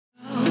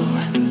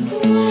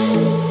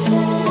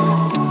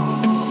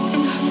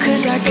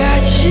'Cause I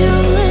got you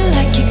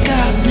like you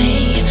got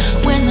me.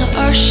 When the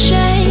earth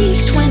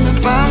shakes, when the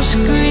bombs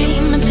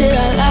scream, until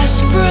our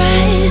last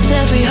breath,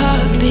 every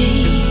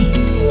heartbeat.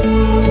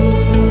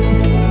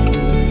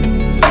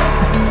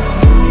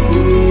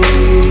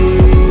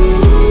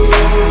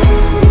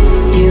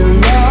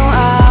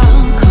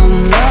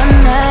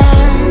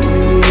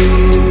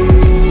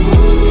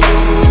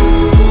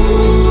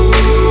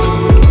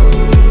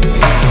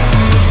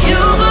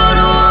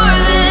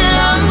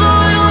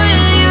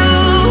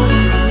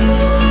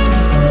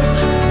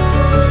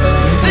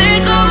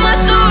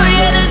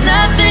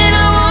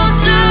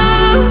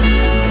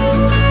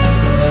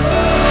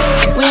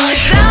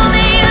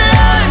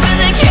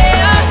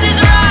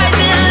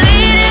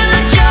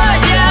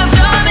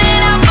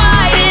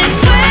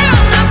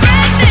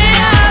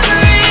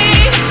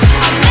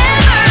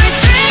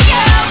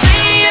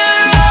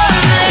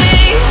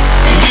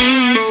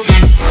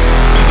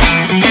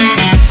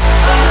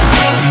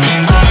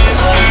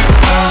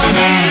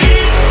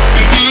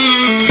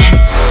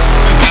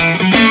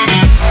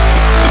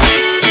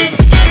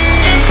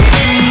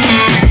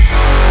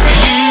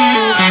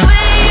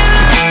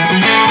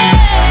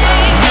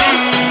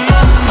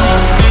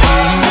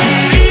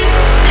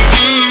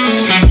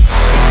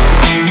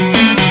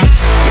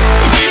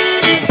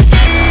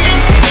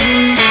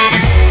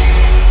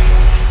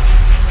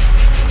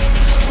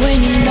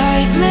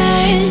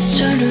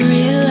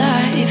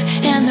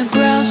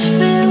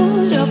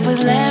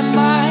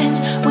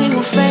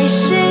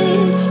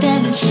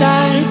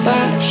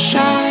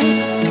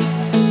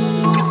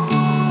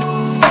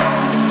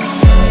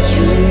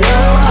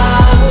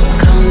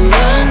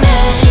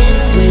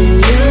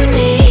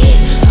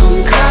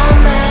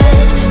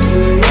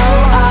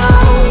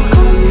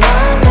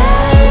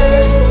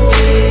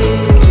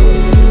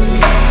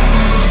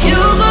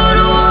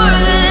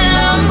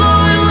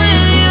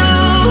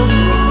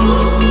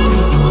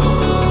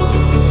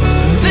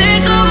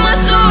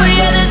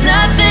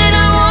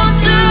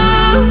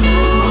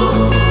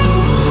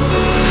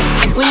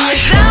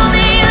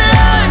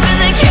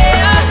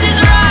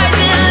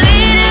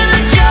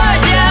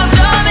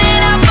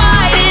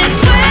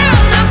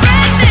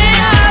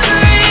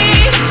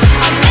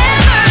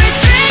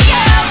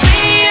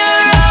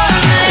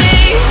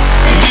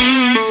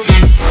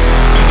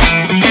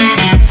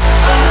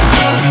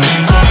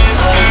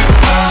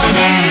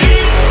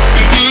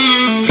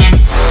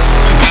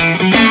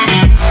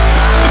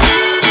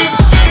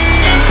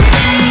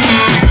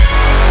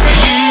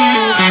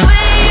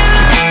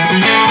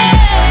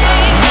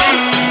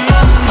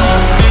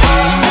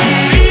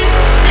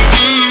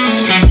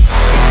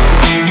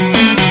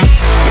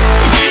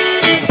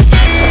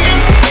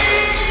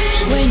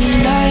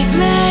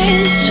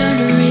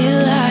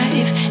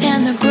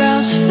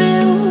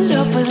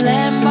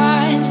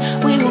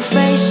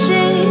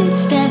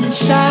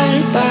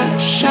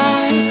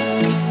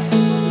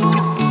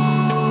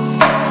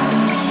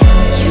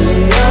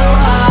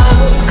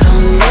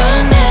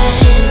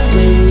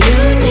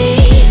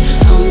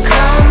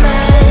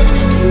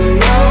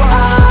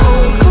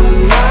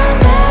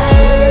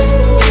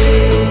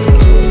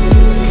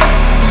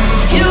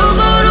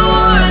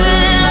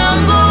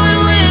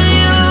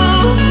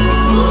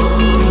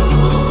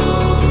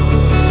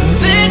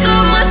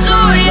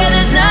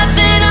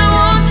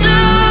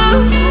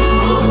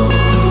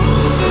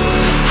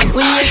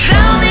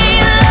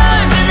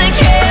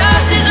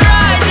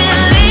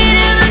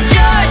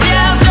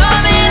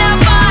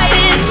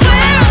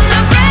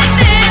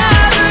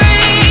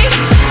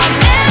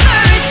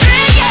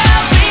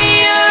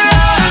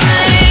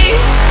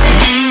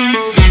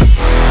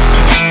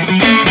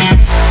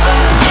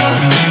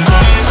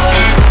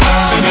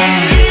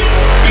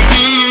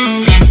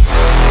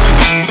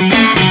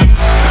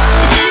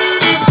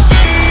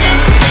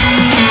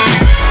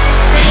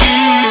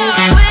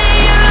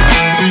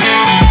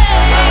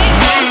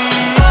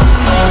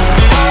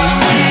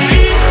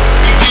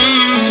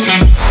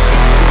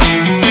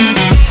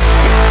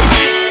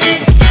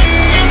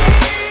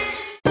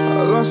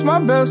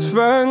 best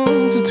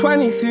friend to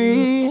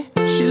 23.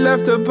 She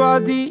left her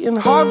body and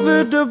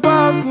hovered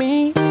above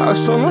me. I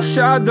saw no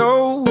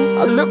shadow,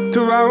 I looked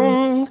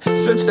around,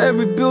 searched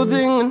every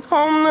building and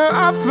home that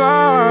I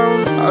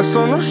found. I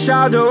saw no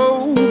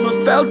shadow,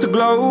 but felt the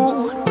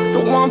glow. The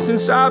warmth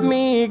inside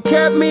me, it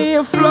kept me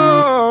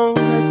afloat.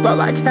 It felt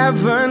like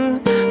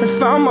heaven had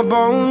found my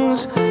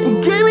bones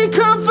and gave me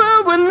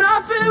comfort when I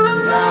feel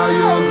alone. Now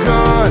you're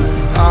gone,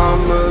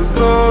 I'm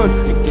alone.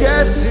 I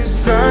guess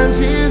it's time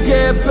to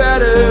get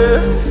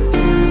better.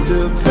 Through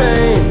the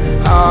pain,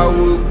 I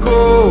will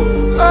go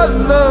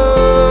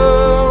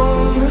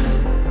alone.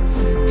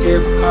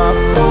 If I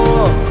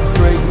fall,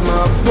 break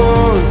my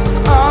bones,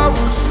 I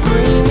will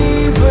scream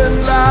even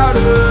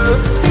louder.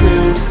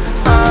 'Cause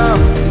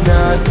I'm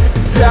not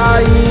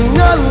dying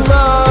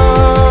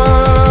alone.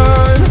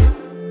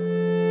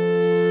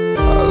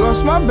 I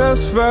lost my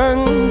best friend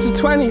to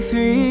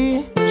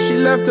 23. She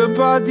left her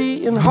body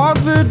and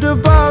hovered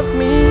above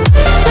me.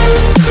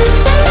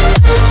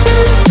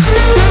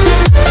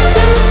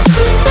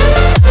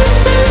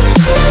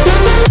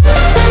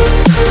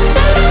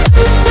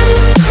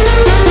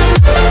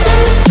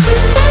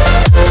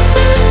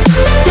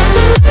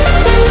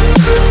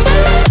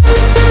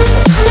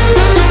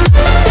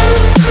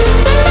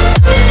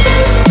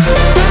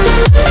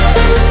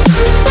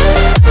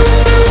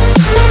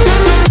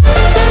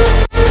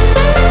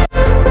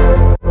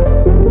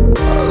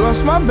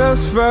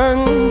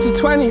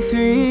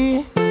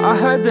 23, I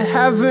heard the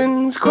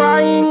heavens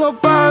crying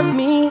above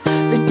me.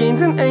 The gained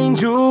an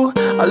angel,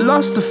 I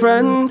lost a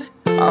friend.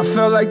 I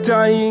felt like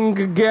dying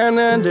again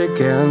and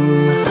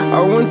again. I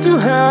went through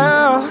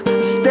hell,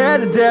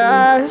 stared at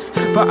death,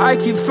 but I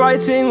keep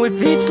fighting with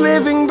each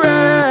living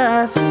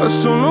breath. I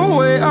saw no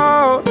way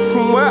out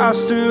from where I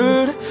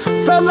stood.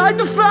 Felt like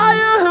the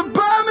fire had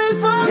burned me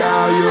through.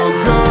 Now you're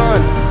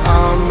gone,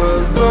 I'm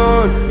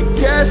alone. I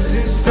guess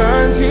it's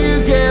time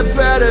to get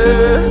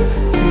better.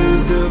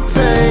 Through the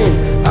pain,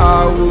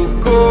 I will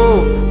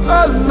go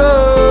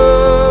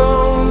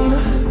alone.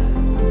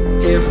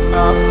 If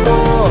I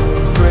fall,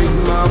 break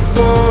my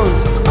bones,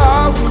 I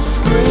will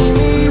scream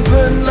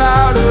even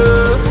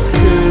louder.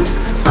 'Cause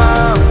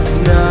I'm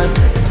not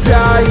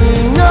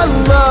dying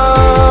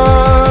alone.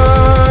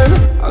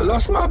 I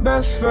lost my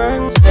best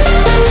friend.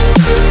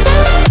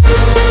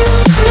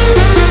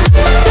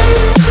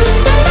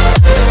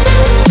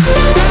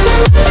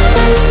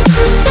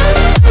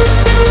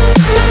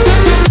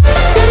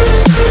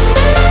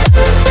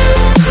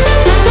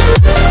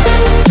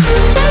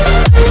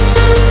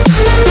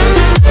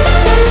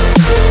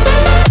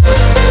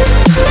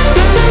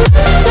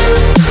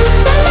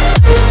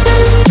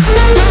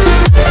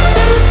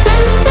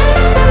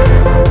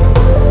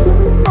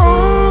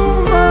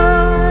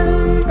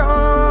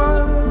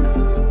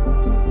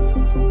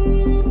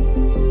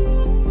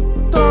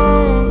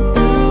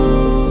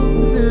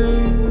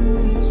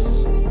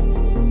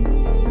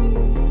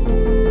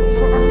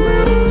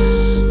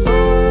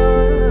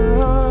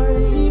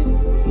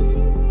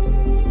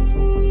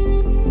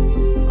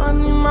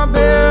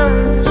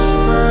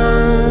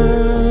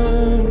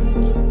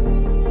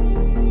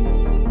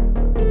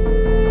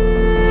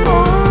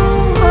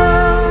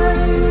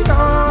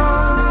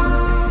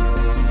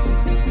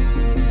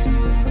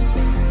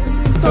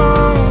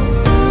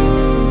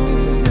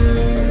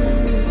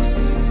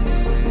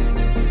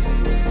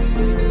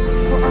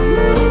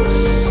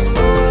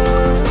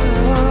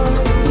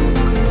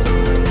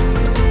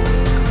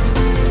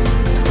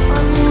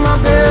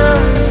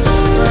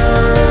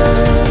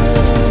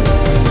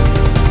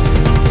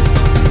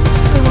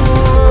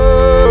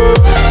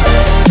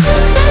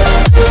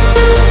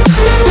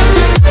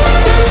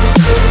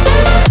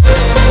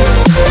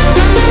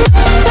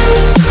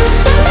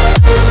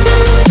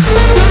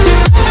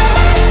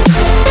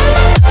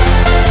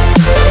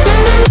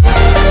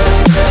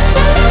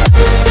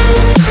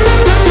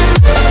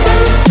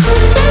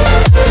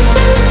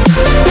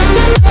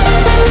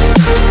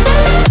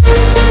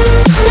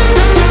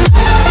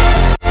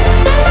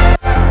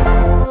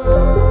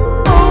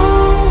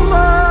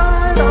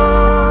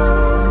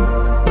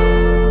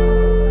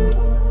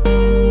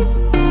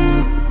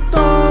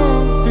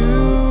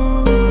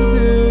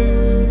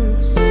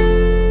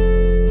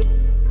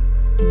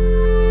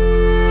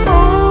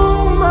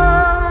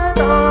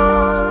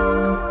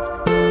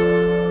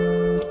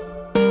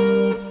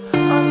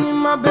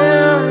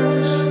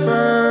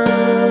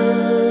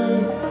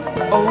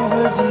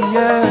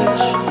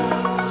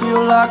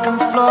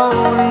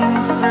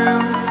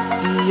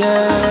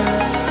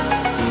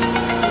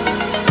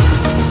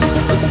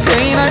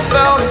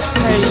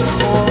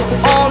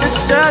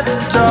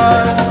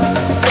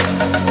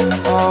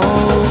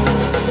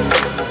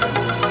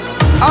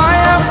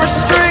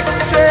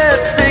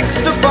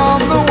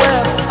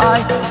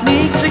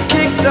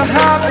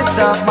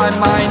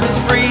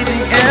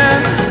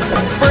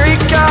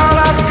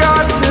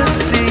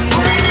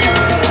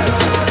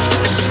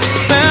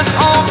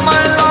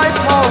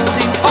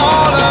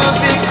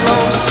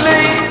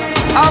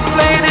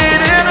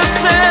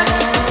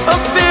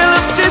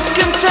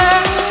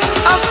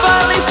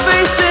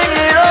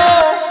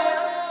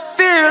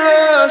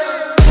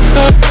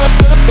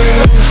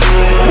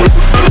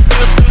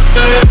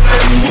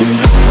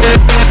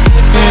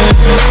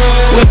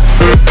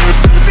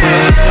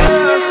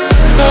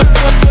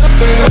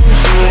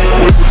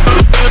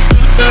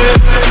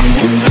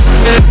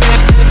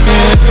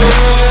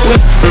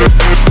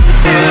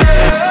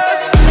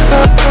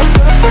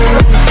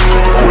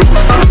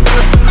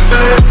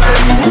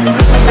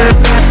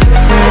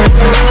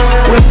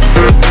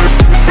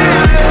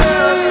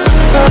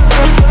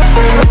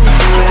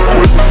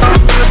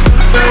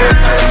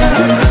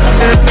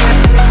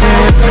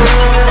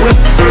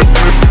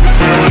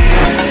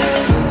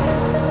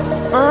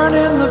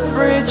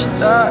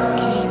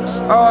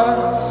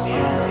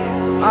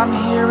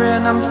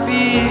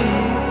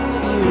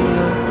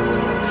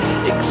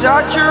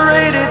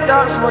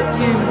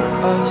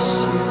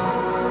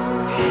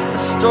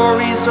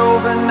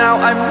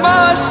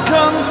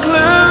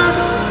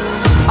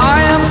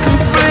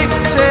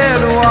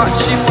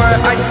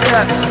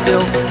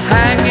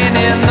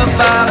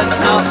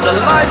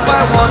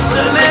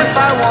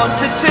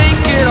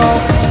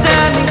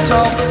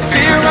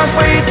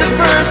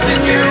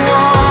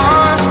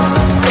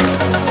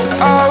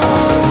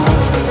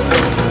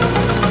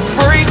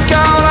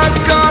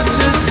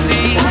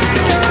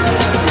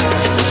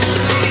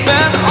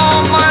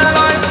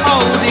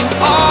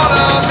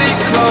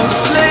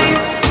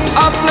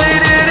 I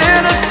played it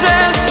in a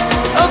sense,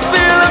 a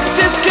feel of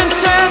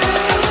discontent.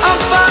 I'm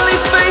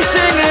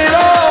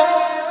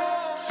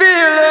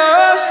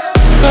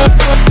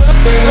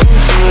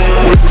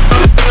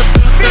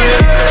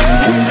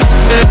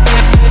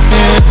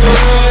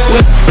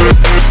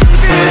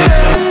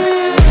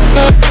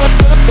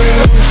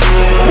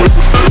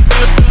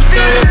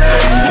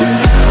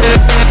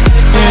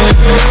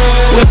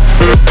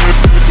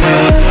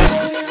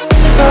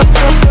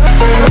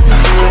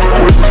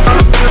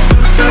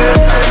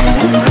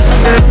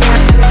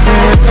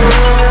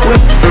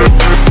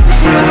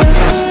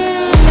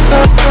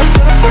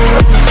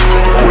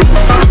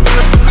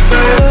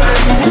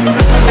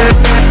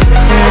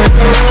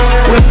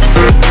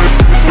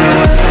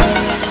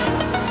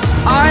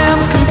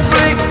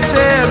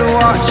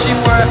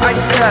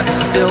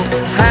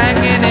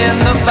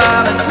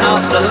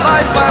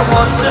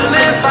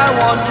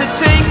to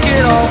take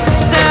it all,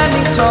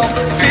 standing tall.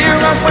 Fear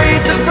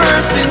outweighed the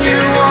person you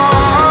are.